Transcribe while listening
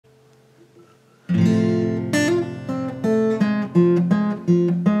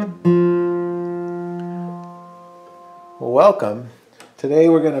welcome. Today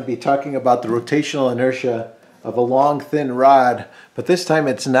we're going to be talking about the rotational inertia of a long, thin rod, but this time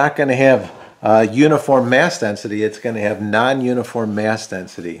it's not going to have uniform mass density, it's going to have non-uniform mass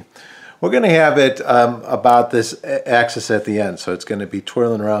density. We're going to have it about this axis at the end, so it's going to be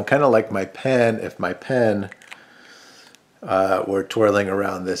twirling around, kind of like my pen, if my pen were twirling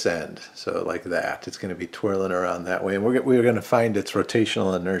around this end, so like that. It's going to be twirling around that way, and we're going to find its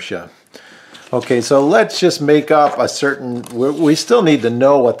rotational inertia. Okay, so let's just make up a certain, we still need to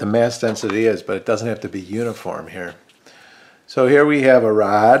know what the mass density is, but it doesn't have to be uniform here. So here we have a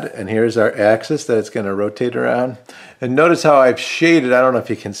rod, and here's our axis that it's going to rotate around. And notice how I've shaded, I don't know if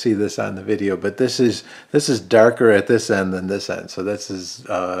you can see this on the video, but this is darker at this end than this end. So this is,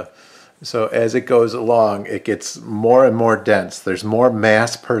 so as it goes along, it gets more and more dense. There's more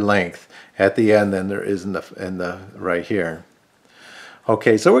mass per length at the end than there is in the right here.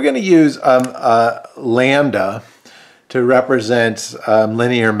 Okay, so we're going to use lambda to represent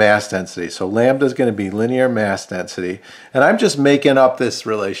linear mass density. So lambda is going to be linear mass density, and I'm just making up this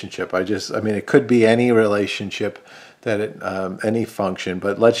relationship. I mean, it could be any relationship that any function,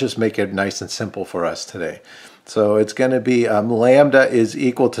 but let's just make it nice and simple for us today. So it's going to be lambda is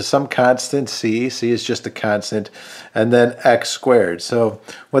equal to some constant c. C is just a constant, and then x squared. So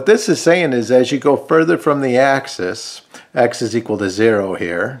what this is saying is as you go further from the axis, x is equal to 0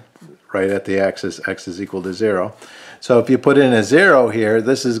 here, right at the axis, x is equal to 0. So if you put in a 0 here,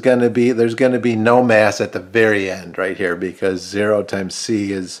 this is going to be, there's going to be no mass at the very end right here, because 0 times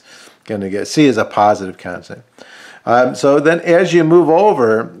c is going to get, c is a positive constant. So then as you move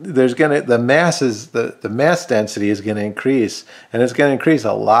over, there's going to, the mass density is going to increase, and it's going to increase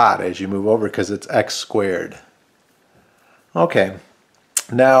a lot as you move over because it's x squared. Okay,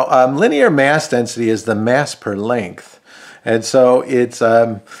 now linear mass density is the mass per length, and so it's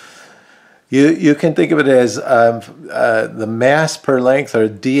you can think of it as the mass per length, or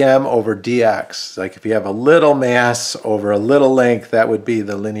dm over dx. Like if you have a little mass over a little length, that would be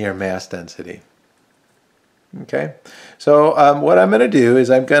the linear mass density. Okay, so what I'm going to do is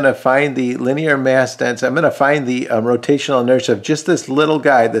I'm going to find the linear mass density. I'm going to find the rotational inertia of just this little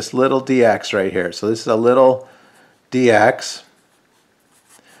guy, this little dx right here. So this is a little dx,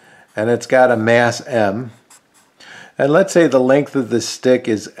 and it's got a mass m. And let's say the length of the stick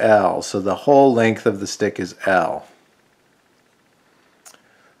is L, so the whole length of the stick is L.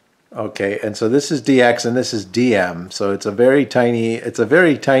 Okay, and so this is dx and this is dm, so it's a very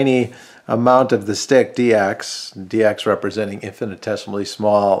tiny amount of the stick, dx representing infinitesimally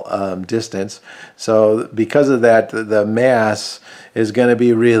small distance. So because of that, the mass is going to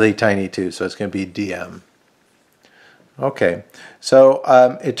be really tiny too, so it's going to be dm. Okay, so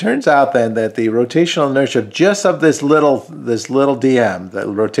it turns out then that the rotational inertia just of this little dm, the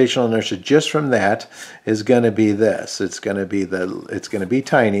rotational inertia just from that is going to be this. It's going to be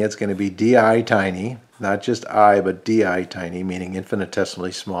tiny. It's going to be di tiny, not just I, but di tiny, meaning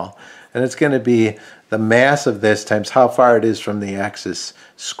infinitesimally small. And it's going to be the mass of this times how far it is from the axis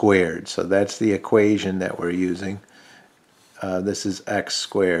squared. So that's the equation that we're using. This is x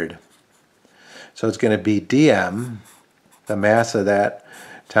squared. So it's going to be dm, the mass of that,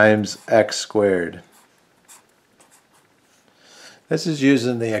 times x squared. This is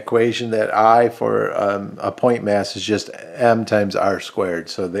using the equation that I for a point mass is just m times r squared.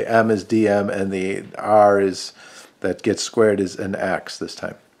 So the m is dm and the r is that gets squared is an x this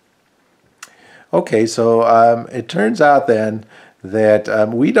time. Okay, so it turns out then that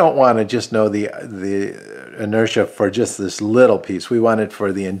we don't want to just know the inertia for just this little piece. We want it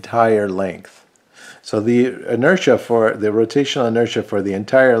for the entire length. So the inertia for the rotational inertia for the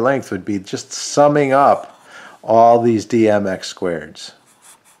entire length would be just summing up all these dmx squareds.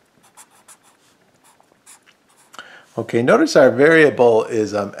 Okay, notice our variable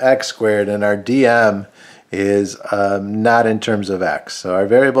is x squared, and our dm is not in terms of x. So our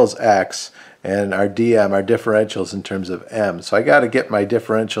variable is x, and our dm, our differential, is in terms of m. So I got to get my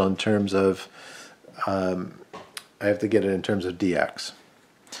differential in terms of, I have to get it in terms of dx.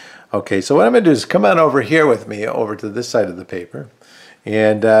 Okay, so what I'm going to do is come on over here with me, over to this side of the paper.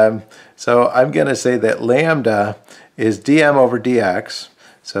 And so I'm going to say that lambda is dm over dx.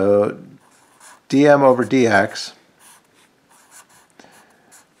 So dm over dx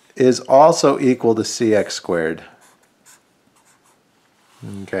is also equal to cx squared.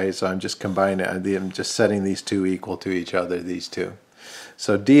 Okay, so I'm just combining, I'm just setting these two equal to each other, these two.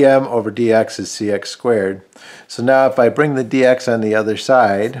 So dm over dx is cx squared. So now if I bring the dx on the other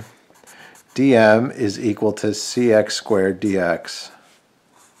side, dm is equal to cx squared dx.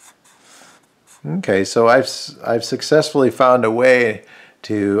 Okay, so I've successfully found a way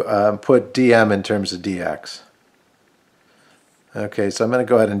to put dm in terms of dx. Okay, so I'm going to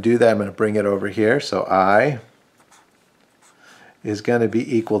go ahead and do that. I'm going to bring it over here. So I is going to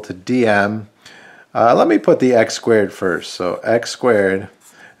be equal to dm. Let me put the x squared first. So x squared,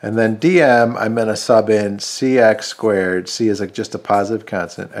 and then dm, I'm going to sub in cx squared. C is just a positive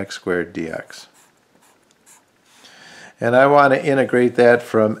constant, x squared dx. And I want to integrate that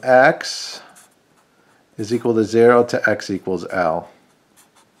from x is equal to 0 to x equals L.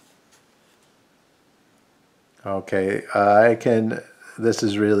 Okay, this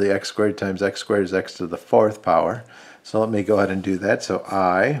is really x squared times x squared is x to the 4th power. So let me go ahead and do that. So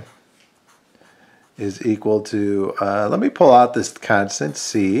I is equal to, let me pull out this constant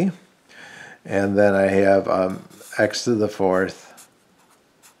c, and then I have x to the 4th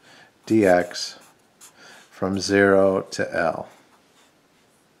dx from 0 to L.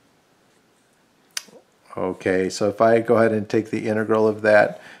 Okay, so if I go ahead and take the integral of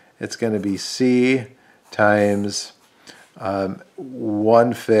that, it's going to be c times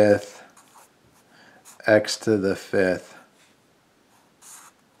 1/5 x to the 5th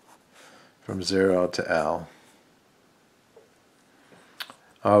from 0 to L.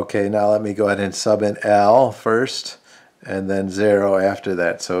 Okay, now let me go ahead and sub in L first, and then 0 after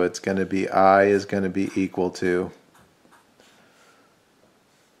that. So it's going to be I is going to be equal to,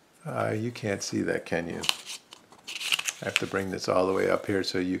 you can't see that, can you? I have to bring this all the way up here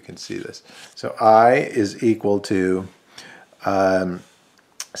so you can see this. So I is equal to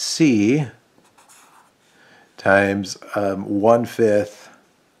C times 1/5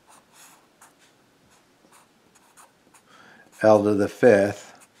 L to the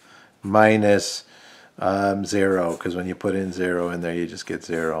 5th minus 0, because when you put in 0 in there, you just get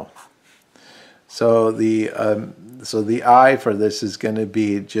 0. So the I for this is going to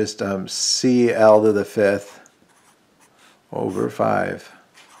be just C L to the 5th over 5.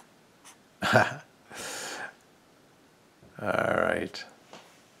 All right.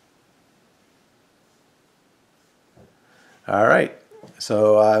 All right.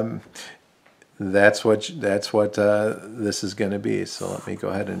 So that's what this is going to be. So let me go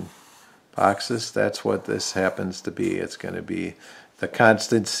ahead and box this. That's what this happens to be. It's going to be the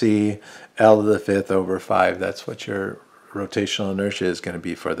constant c L to the 5th over 5. That's what your rotational inertia is going to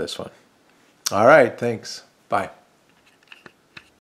be for this one. All right. Thanks. Bye.